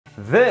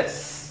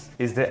This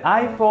is the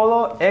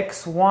Ipollo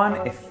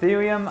X1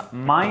 Ethereum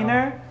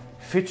miner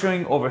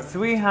featuring over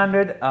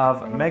 300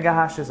 of mega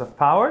hashes of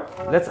power.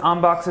 Let's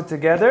unbox it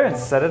together and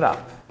set it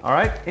up. All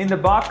right, in the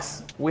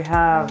box we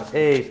have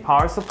a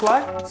power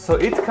supply. So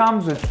it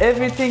comes with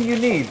everything you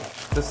need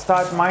to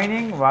start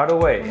mining right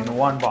away in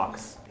one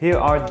box. Here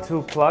are the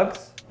two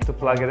plugs to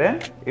plug it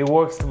in. It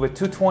works with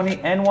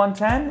 220 and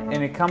 110,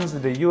 and it comes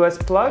with a US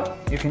plug.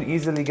 You can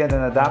easily get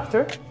an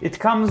adapter. It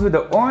comes with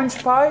the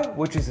Orange Pi,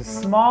 which is a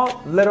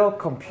small little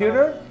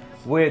computer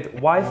with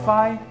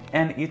Wi-Fi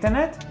and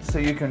Ethernet, so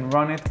you can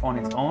run it on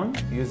its own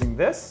using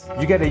this.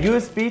 You get a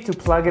USB to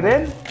plug it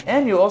in,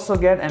 and you also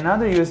get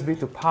another USB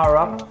to power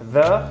up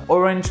the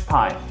Orange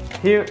Pi.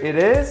 Here it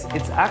is.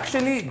 It's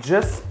actually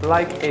just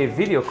like a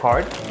video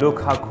card.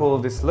 Look how cool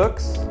this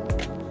looks.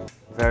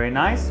 Very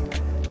nice.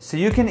 So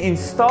you can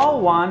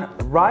install one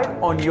right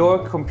on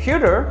your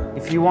computer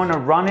if you want to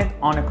run it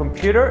on a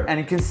computer, and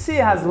you can see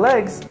it has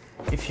legs.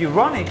 If you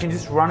run it, you can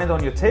just run it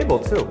on your table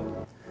too.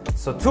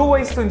 So two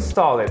ways to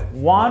install it.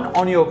 One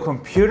on your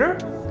computer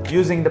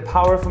using the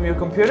power from your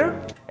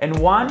computer, and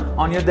one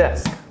on your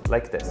desk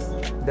like this.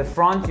 The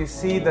front, you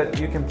see that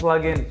you can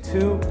plug in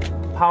two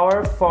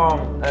power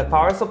from a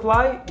power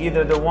supply,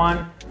 either the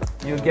one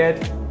you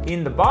get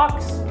in the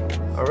box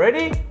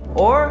already,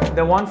 or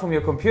the one from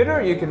your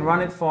computer. You can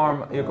run it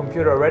from your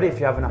computer already. If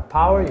you have enough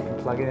power, you can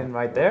plug it in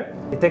right there.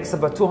 It takes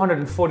about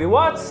 240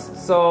 watts.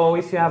 So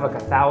if you have like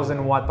a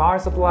 1,000-watt power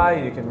supply,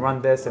 you can run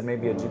this and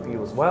maybe a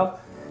GPU as well.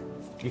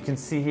 You can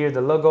see here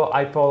the logo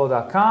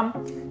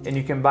Ipollo.com, and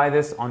you can buy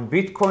this on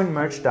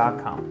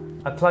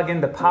bitcoinmerch.com. I plug in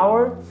the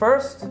power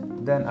first,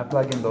 then I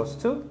plug in those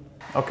two.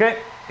 Okay,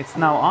 it's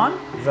now on.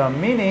 The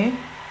mini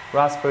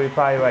Raspberry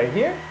Pi right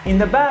here. In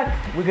the back,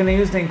 we're gonna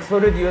use the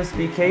included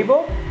USB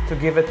cable to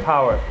give it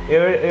power.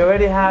 It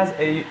already has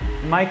a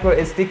micro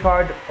SD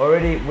card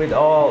already with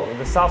all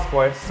the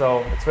software,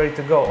 so it's ready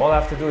to go. All I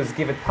have to do is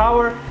give it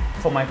power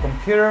from my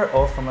computer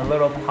or from a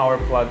little power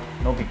plug,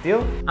 no big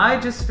deal. I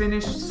just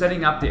finished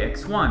setting up the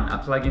X1. I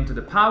plug into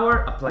the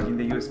power, I plug in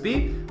the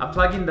USB, I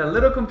plug in the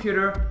little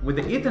computer with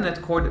the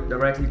Ethernet cord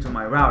directly to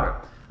my router.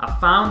 I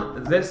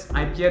found this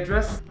IP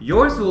address.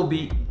 Yours will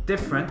be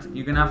different.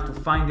 You're gonna have to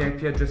find the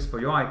IP address for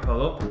your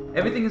Ipollo.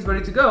 Everything is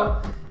ready to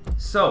go.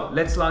 So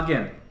let's log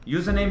in.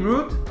 Username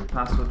root,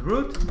 password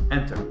root,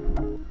 enter.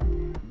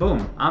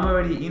 Boom, I'm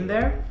already in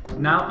there.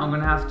 Now I'm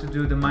gonna have to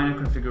do the miner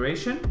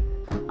configuration.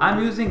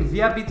 I'm using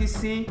via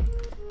BTC,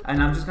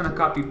 and I'm just gonna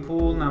copy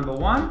pool number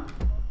 1,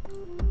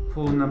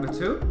 pool number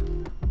 2,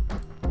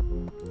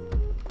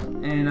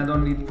 and I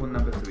don't need pool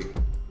number 3.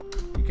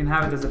 You can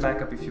have it as a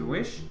backup if you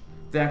wish.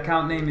 The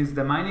account name is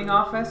the mining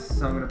office,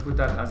 so I'm gonna put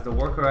that as the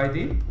worker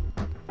ID.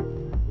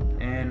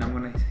 And I'm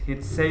gonna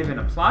hit save and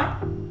apply.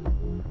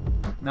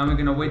 Now we're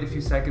gonna wait a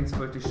few seconds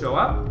for it to show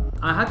up.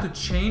 I had to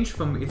change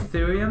from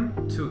Ethereum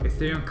to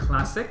Ethereum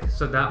Classic,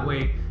 so that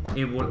way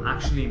it will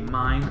actually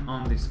mine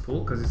on this pool,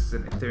 because this is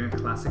an Ethereum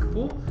Classic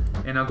pool.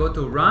 And I'll go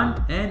to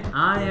run, and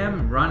I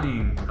am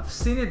running. I've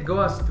seen it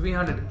go as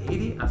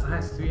 380, as high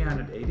as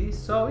 380.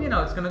 So, you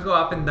know, it's gonna go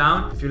up and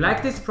down. If you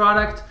like this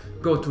product,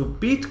 go to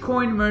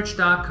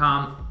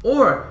bitcoinmerch.com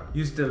or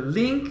use the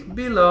link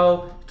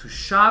below to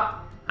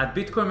shop at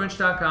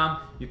bitcoinmerch.com.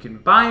 You can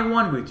buy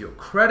one with your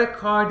credit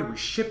card. We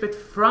ship it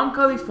from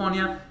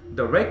California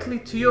directly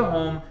to your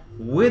home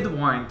with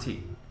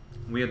warranty.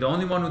 We are the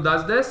only one who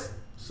does this,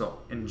 so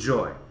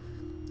enjoy.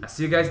 I'll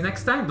see you guys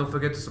next time. Don't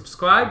forget to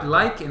subscribe,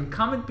 like, and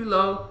comment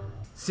below.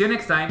 See you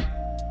next time.